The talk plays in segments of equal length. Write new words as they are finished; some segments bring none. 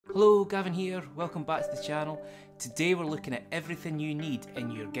Hello, Gavin here, welcome back to the channel. Today we're looking at everything you need in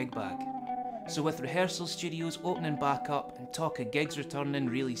your gig bag. So with rehearsal studios opening back up and talk of gigs returning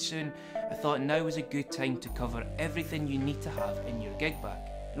really soon, I thought now was a good time to cover everything you need to have in your gig bag.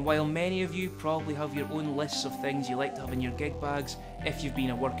 And while many of you probably have your own lists of things you like to have in your gig bags, if you've been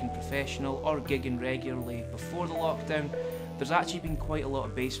a working professional or gigging regularly before the lockdown, there's actually been quite a lot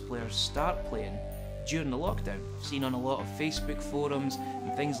of bass players start playing during the lockdown. I've seen on a lot of Facebook forums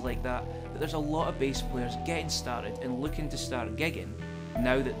and things like that there's a lot of bass players getting started and looking to start gigging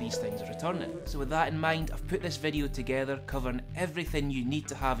now that these things are returning. So with that in mind, I've put this video together covering everything you need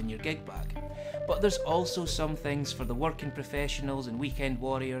to have in your gig bag. But there's also some things for the working professionals and weekend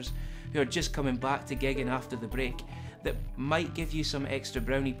warriors who are just coming back to gigging after the break that might give you some extra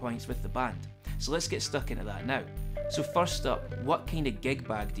brownie points with the band. So let's get stuck into that now. So first up, what kind of gig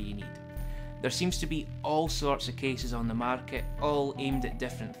bag do you need? There seems to be all sorts of cases on the market, all aimed at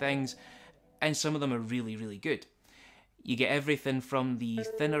different things, and some of them are really good. You get everything from the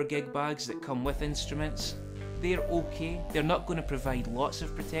thinner gig bags that come with instruments. They're okay, they're not going to provide lots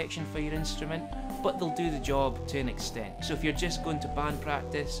of protection for your instrument, but they'll do the job to an extent. So if you're just going to band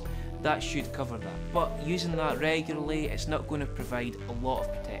practice, that should cover that. But using that regularly, it's not going to provide a lot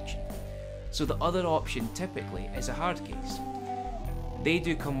of protection. So the other option typically is a hard case. They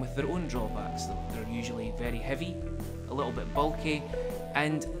do come with their own drawbacks though. They're usually very heavy, a little bit bulky,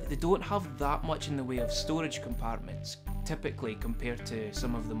 and they don't have that much in the way of storage compartments, typically compared to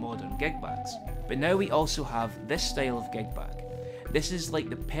some of the modern gig bags. But now we also have this style of gig bag. This is like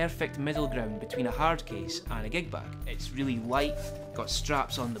the perfect middle ground between a hard case and a gig bag. It's really light, got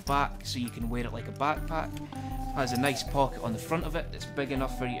straps on the back so you can wear it like a backpack, has a nice pocket on the front of it that's big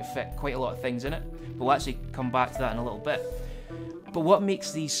enough for you to fit quite a lot of things in it, but we'll actually come back to that in a little bit. But what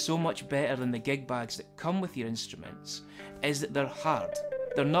makes these so much better than the gig bags that come with your instruments is that they're hard.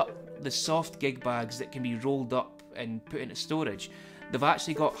 They're not the soft gig bags that can be rolled up and put into storage. They've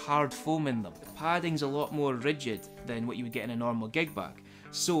actually got hard foam in them. The padding's a lot more rigid than what you would get in a normal gig bag,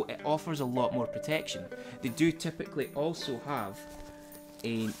 so it offers a lot more protection. They do typically also have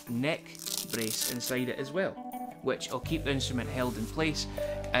a neck brace inside it as well, which will keep the instrument held in place,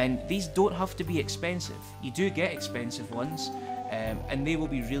 and these don't have to be expensive. You do get expensive ones, and they will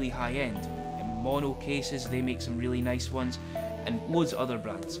be really high end. In mono cases they make some really nice ones, and loads of other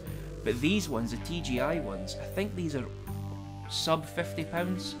brands. But these ones, the TGI ones, I think these are sub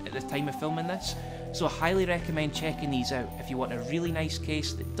 £50 at the time of filming this, so I highly recommend checking these out if you want a really nice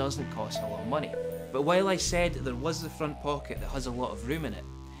case that doesn't cost a lot of money. But while I said there was the front pocket that has a lot of room in it,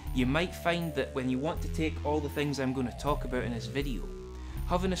 you might find that when you want to take all the things I'm going to talk about in this video,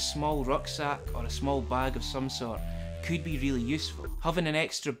 having a small rucksack or a small bag of some sort could be really useful. Having an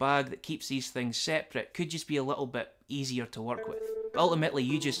extra bag that keeps these things separate could just be a little bit easier to work with. But ultimately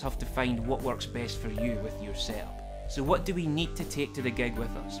you just have to find what works best for you with your setup. So what do we need to take to the gig with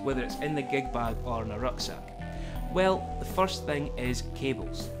us, whether it's in the gig bag or in a rucksack? Well, the first thing is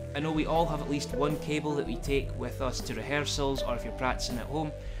cables. I know we all have at least one cable that we take with us to rehearsals or if you're practicing at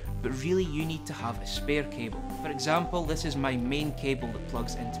home, but really you need to have a spare cable. For example, this is my main cable that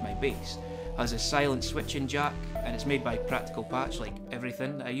plugs into my bass. It has a silent switching jack and it's made by Practical Patch, like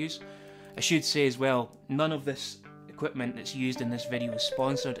everything that I use. I should say as well, none of this equipment that's used in this video is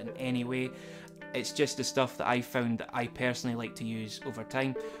sponsored in any way. It's just the stuff that I found that I personally like to use over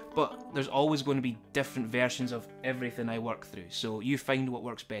time, but there's always going to be different versions of everything I work through, so you find what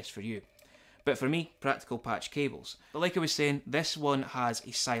works best for you. But for me, Practical Patch cables. But like I was saying, this one has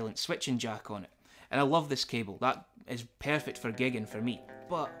a silent switching jack on it, and I love this cable. That is perfect for gigging for me.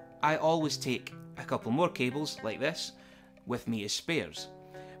 But I always take a couple more cables like this with me as spares,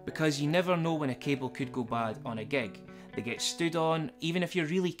 because you never know when a cable could go bad on a gig. They get stood on, even if you're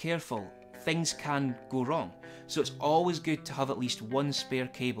really careful, things can go wrong. So it's always good to have at least one spare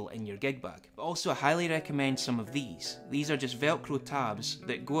cable in your gig bag. But also I highly recommend some of these. These are just Velcro tabs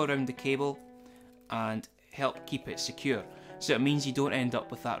that go around the cable and help keep it secure. So it means you don't end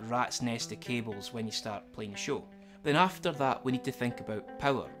up with that rat's nest of cables when you start playing a show. Then after that we need to think about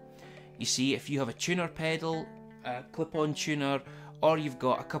power. You see, if you have a tuner pedal, a clip-on tuner, or you've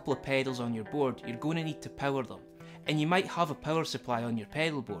got a couple of pedals on your board, you're going to need to power them. And you might have a power supply on your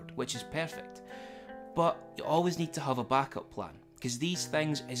pedal board, which is perfect. But you always need to have a backup plan, because these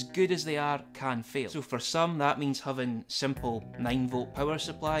things, as good as they are, can fail. So for some that means having simple 9-volt power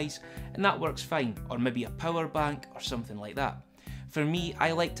supplies, and that works fine, or maybe a power bank or something like that. For me,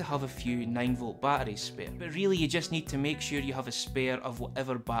 I like to have a few 9-volt batteries spare, but really you just need to make sure you have a spare of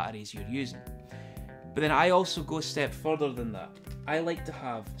whatever batteries you're using. But then I also go a step further than that. I like to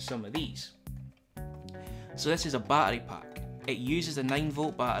have some of these. So this is a battery pack. It uses a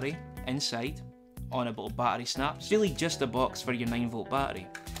 9-volt battery inside on a little battery snap. It's really just a box for your 9-volt battery,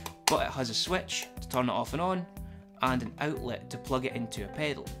 but it has a switch to turn it off and on and an outlet to plug it into a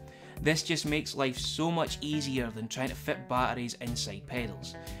pedal. This just makes life so much easier than trying to fit batteries inside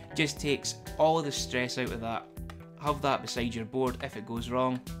pedals. Just takes all of the stress out of that. Have that beside your board. If it goes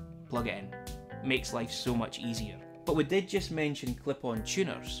wrong, plug it in. Makes life so much easier. But we did just mention clip-on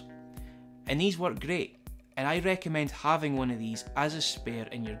tuners, and these work great, and I recommend having one of these as a spare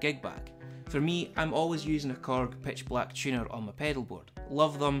in your gig bag. For me, I'm always using a Korg pitch black tuner on my pedal board.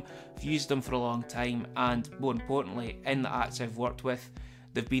 Love them, I've used them for a long time, and more importantly, in the acts I've worked with,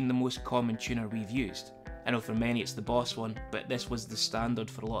 they've been the most common tuner we've used. I know for many it's the Boss one, but this was the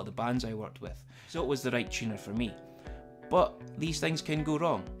standard for a lot of the bands I worked with, so it was the right tuner for me. But these things can go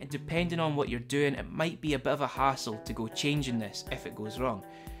wrong, and depending on what you're doing, it might be a bit of a hassle to go changing this if it goes wrong.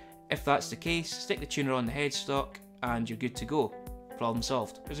 If that's the case, stick the tuner on the headstock and you're good to go. Problem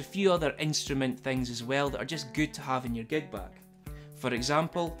solved. There's a few other instrument things as well that are just good to have in your gig bag. For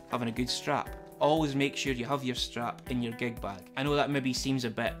example, having a good strap. Always make sure you have your strap in your gig bag. I know that maybe seems a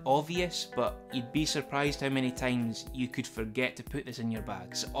bit obvious, but you'd be surprised how many times you could forget to put this in your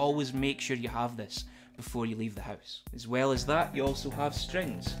bag. So always make sure you have this before you leave the house. As well as that, you also have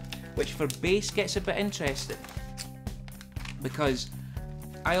strings, which for bass gets a bit interesting, because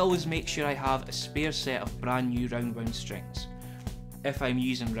I always make sure I have a spare set of brand new round wound strings if I'm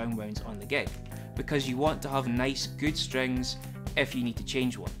using round wounds on the gig, because you want to have nice good strings if you need to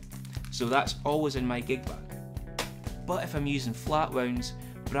change one. So that's always in my gig bag. But if I'm using flat wounds,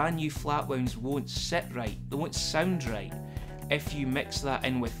 brand new flat wounds won't sit right, they won't sound right if you mix that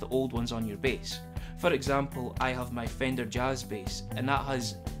in with the old ones on your bass. For example, I have my Fender Jazz bass, and that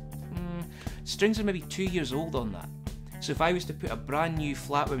has strings are maybe 2 years old on that. So if I was to put a brand new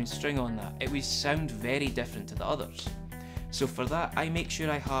flat wound string on that, it would sound very different to the others. So for that, I make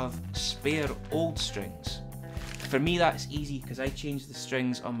sure I have spare old strings. For me, that's easy because I change the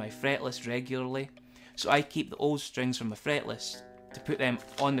strings on my fret list regularly, so I keep the old strings from my fret list to put them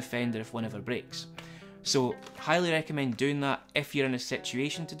on the Fender if one ever breaks. So highly recommend doing that if you're in a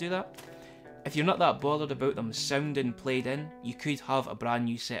situation to do that. If you're not that bothered about them sounding played in, you could have a brand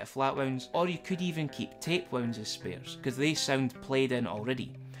new set of flat wounds, or you could even keep tape wounds as spares, because they sound played in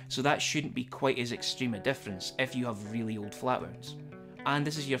already. So that shouldn't be quite as extreme a difference if you have really old flat wounds. And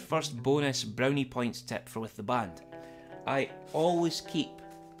this is your first bonus brownie points tip for with the band. I always keep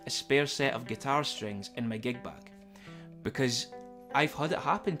a spare set of guitar strings in my gig bag, because I've had it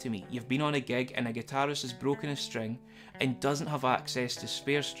happen to me. You've been on a gig and a guitarist has broken a string and doesn't have access to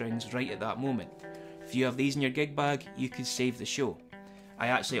spare strings right at that moment. If you have these in your gig bag, you could save the show. I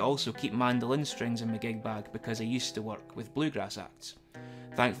actually also keep mandolin strings in my gig bag because I used to work with bluegrass acts.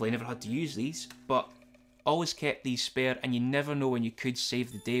 Thankfully I never had to use these, but always kept these spare, and you never know when you could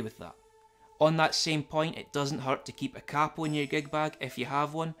save the day with that. On that same point, it doesn't hurt to keep a capo in your gig bag if you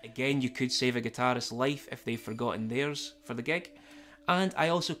have one. Again, you could save a guitarist's life if they've forgotten theirs for the gig. And I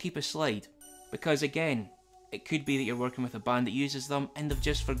also keep a slide, because again, it could be that you're working with a band that uses them and they've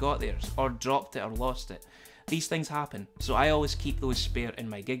just forgot theirs, or dropped it or lost it. These things happen, so I always keep those spare in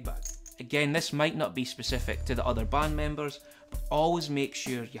my gig bag. Again, this might not be specific to the other band members, but always make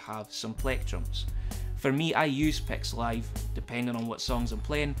sure you have some plectrums. For me, I use picks live, depending on what songs I'm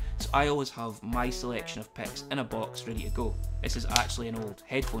playing, so I always have my selection of picks in a box ready to go. This is actually an old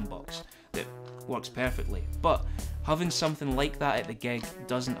headphone box that works perfectly, but having something like that at the gig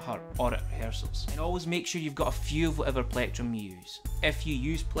doesn't hurt, or at rehearsals. And always make sure you've got a few of whatever plectrum you use. If you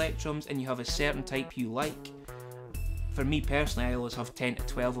use plectrums and you have a certain type you like, for me personally, I always have 10 to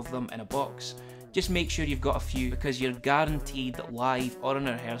 12 of them in a box. Just make sure you've got a few, because you're guaranteed that live or in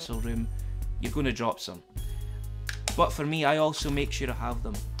a rehearsal room, you're going to drop some. But for me, I also make sure I have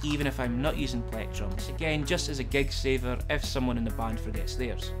them, even if I'm not using plectrums. Again, just as a gig saver if someone in the band forgets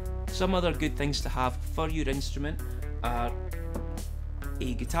theirs. Some other good things to have for your instrument are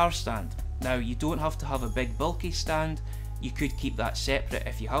a guitar stand. Now, you don't have to have a big bulky stand, you could keep that separate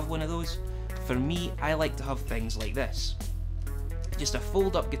if you have one of those. For me, I like to have things like this. Just a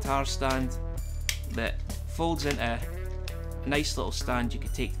fold-up guitar stand that folds into a nice little stand you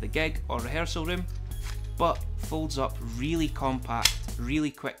could take to the gig or rehearsal room, but folds up really compact, really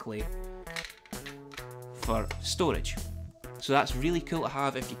quickly for storage. So that's really cool to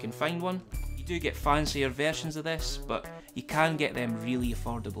have if you can find one. You do get fancier versions of this, but you can get them really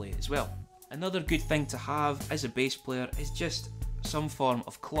affordably as well. Another good thing to have as a bass player is just some form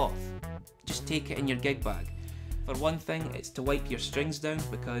of cloth. Just take it in your gig bag. For one thing, it's to wipe your strings down,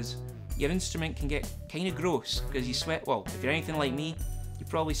 because your instrument can get kind of gross because you sweat. Well, if you're anything like me, you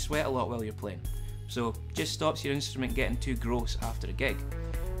probably sweat a lot while you're playing. so just stops your instrument getting too gross after a gig.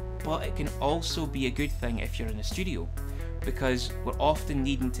 But it can also be a good thing if you're in a studio, because we're often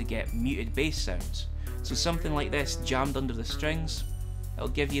needing to get muted bass sounds. So something like this jammed under the strings, it'll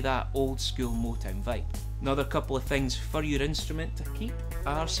give you that old school Motown vibe. Another couple of things for your instrument to keep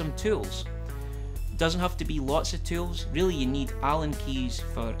are some tools. Doesn't have to be lots of tools, really you need Allen keys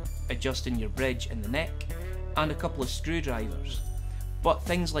for adjusting your bridge and the neck, and a couple of screwdrivers. But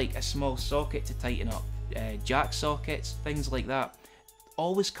things like a small socket to tighten up, jack sockets, things like that,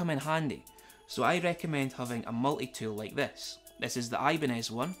 always come in handy. So I recommend having a multi-tool like this. This is the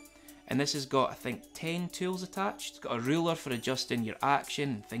Ibanez one, and this has got I think 10 tools attached. It's got a ruler for adjusting your action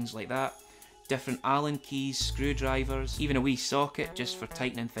and things like that, different Allen keys, screwdrivers, even a wee socket just for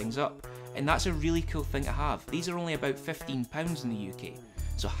tightening things up. And that's a really cool thing to have. These are only about £15 in the UK,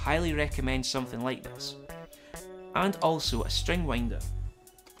 so highly recommend something like this. And also a string winder.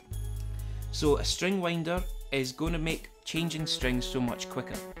 So a string winder is going to make changing strings so much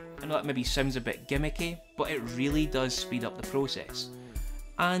quicker. I know that maybe sounds a bit gimmicky, but it really does speed up the process.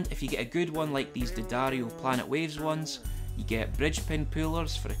 And if you get a good one like these D'Addario Planet Waves ones, you get bridge pin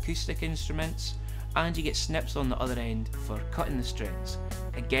pullers for acoustic instruments, and you get snips on the other end for cutting the strings,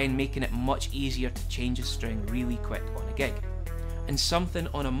 again making it much easier to change a string really quick on a gig. And something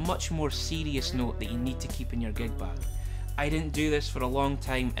on a much more serious note that you need to keep in your gig bag. I didn't do this for a long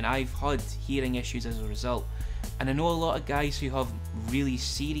time and I've had hearing issues as a result, and I know a lot of guys who have really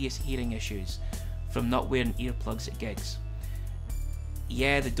serious hearing issues from not wearing earplugs at gigs.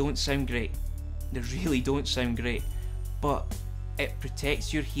 Yeah, they don't sound great, they really don't sound great, but it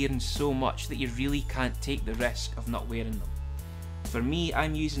protects your hearing so much that you really can't take the risk of not wearing them. For me,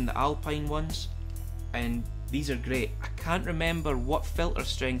 I'm using the Alpine ones, and these are great. I can't remember what filter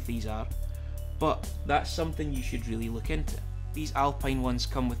strength these are, but that's something you should really look into. These Alpine ones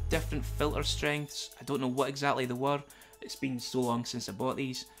come with different filter strengths. I don't know what exactly they were, it's been so long since I bought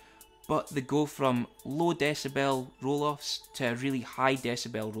these, but they go from low decibel roll-offs to a really high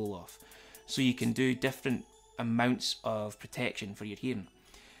decibel roll-off, so you can do different amounts of protection for your hearing.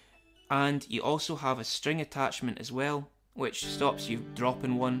 And you also have a string attachment as well, which stops you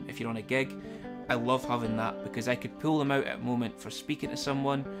dropping one if you're on a gig. I love having that because I could pull them out at a moment for speaking to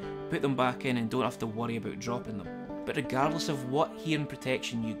someone, put them back in and don't have to worry about dropping them. But regardless of what hearing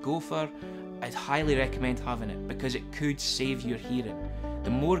protection you go for, I'd highly recommend having it because it could save your hearing.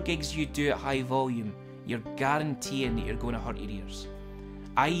 The more gigs you do at high volume, you're guaranteeing that you're going to hurt your ears.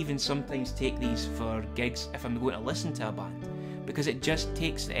 I even sometimes take these for gigs if I'm going to listen to a band, because it just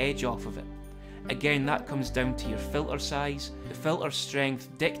takes the edge off of it. Again, that comes down to your filter size. The filter strength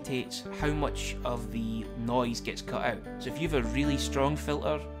dictates how much of the noise gets cut out. So if you have a really strong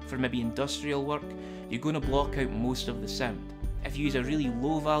filter for maybe industrial work, you're going to block out most of the sound. If you use a really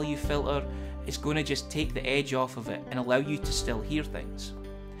low value filter, it's going to just take the edge off of it and allow you to still hear things.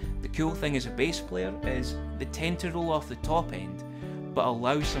 The cool thing as a bass player is they tend to roll off the top end, but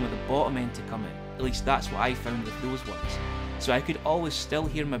allow some of the bottom end to come in. At least that's what I found with those ones. So I could always still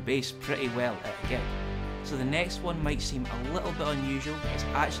hear my bass pretty well at a gig. So the next one might seem a little bit unusual, but it's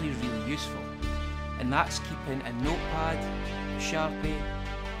actually really useful. And that's keeping a notepad, a Sharpie,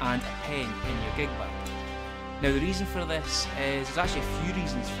 and a pen in your gig bag. Now the reason for this is, there's actually a few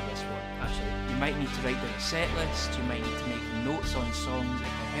reasons for this one actually. You might need to write down a set list, you might need to make notes on songs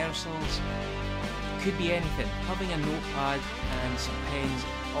at rehearsals. It could be anything. Having a notepad and some pens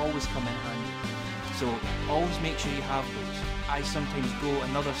always come in handy. So always make sure you have those. I sometimes go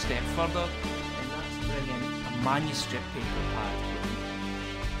another step further, and that's bringing a manuscript paper pad with me.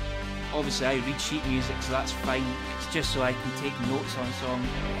 Obviously I read sheet music, so that's fine. It's just so I can take notes on songs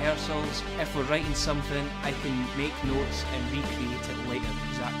at rehearsals. If we're writing something, I can make notes and recreate it later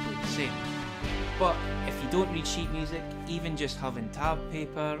exactly the same. But if you don't read sheet music, even just having tab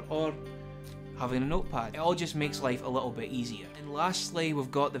paper or having a notepad, it all just makes life a little bit easier. And lastly,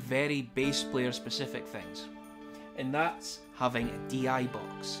 we've got the very bass player specific things, and that's having a DI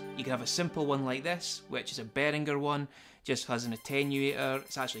box. You can have a simple one like this, which is a Behringer one, just has an attenuator.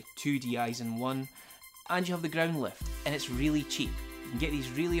 It's actually 2 DIs in one, and you have the ground lift, and it's really cheap. You can get these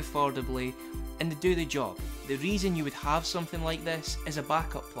really affordably, and they do the job. The reason you would have something like this is a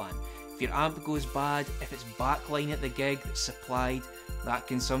backup plan. If your amp goes bad, if it's backline at the gig that's supplied, that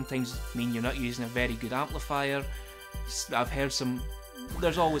can sometimes mean you're not using a very good amplifier. I've heard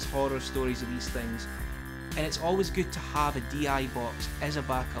there's always horror stories of these things, and it's always good to have a DI box as a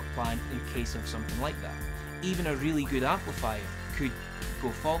backup plan in case of something like that. Even a really good amplifier could go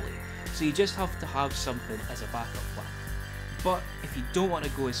faulty, so you just have to have something as a backup plan. But if you don't want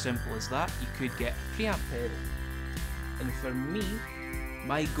to go as simple as that, you could get a preamp pedal. And for me,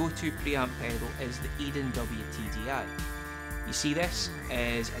 my go-to preamp pedal is the Eden WTDI. You see, this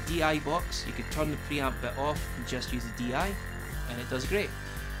is a DI box. You could turn the preamp bit off and just use the DI and it does great.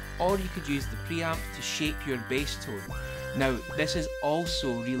 Or you could use the preamp to shape your bass tone. Now, this is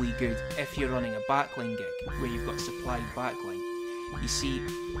also really good if you're running a backline gig where you've got supplied backline. You see,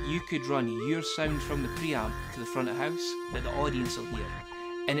 you could run your sound from the preamp to the front of house that the audience will hear,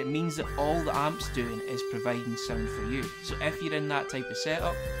 and it means that all the amp's doing is providing sound for you. So if you're in that type of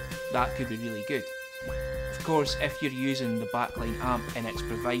setup, that could be really good. Of course, if you're using the backline amp and it's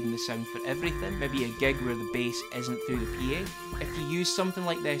providing the sound for everything, maybe a gig where the bass isn't through the PA, if you use something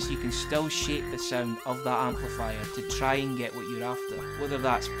like this, you can still shape the sound of that amplifier to try and get what you're after. Whether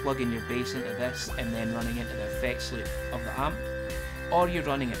that's plugging your bass into this and then running into the effects loop of the amp, or you're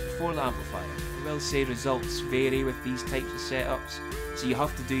running it before the amplifier. I will say results vary with these types of setups, so you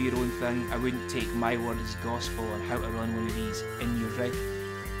have to do your own thing. I wouldn't take my word as gospel on how to run one of these in your rig.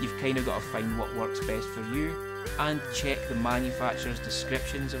 You've kind of got to find what works best for you and check the manufacturer's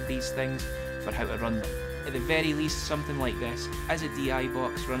descriptions of these things for how to run them. At the very least, something like this as a DI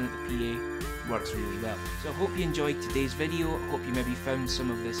box running at the PA works really well. So I hope you enjoyed today's video. I hope you maybe found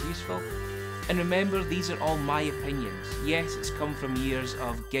some of this useful. And remember, these are all my opinions. Yes, it's come from years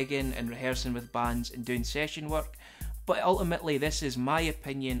of gigging and rehearsing with bands and doing session work, but ultimately this is my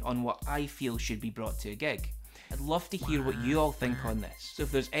opinion on what I feel should be brought to a gig. I'd love to hear what you all think on this. So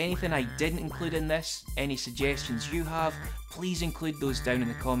if there's anything I didn't include in this, any suggestions you have, please include those down in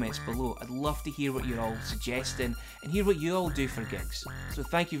the comments below. I'd love to hear what you're all suggesting and hear what you all do for gigs. So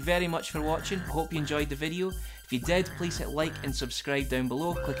thank you very much for watching. Hope you enjoyed the video. If you did, please hit like and subscribe down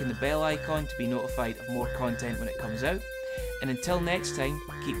below, clicking the bell icon to be notified of more content when it comes out. And until next time,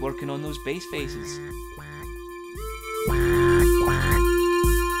 keep working on those bass faces.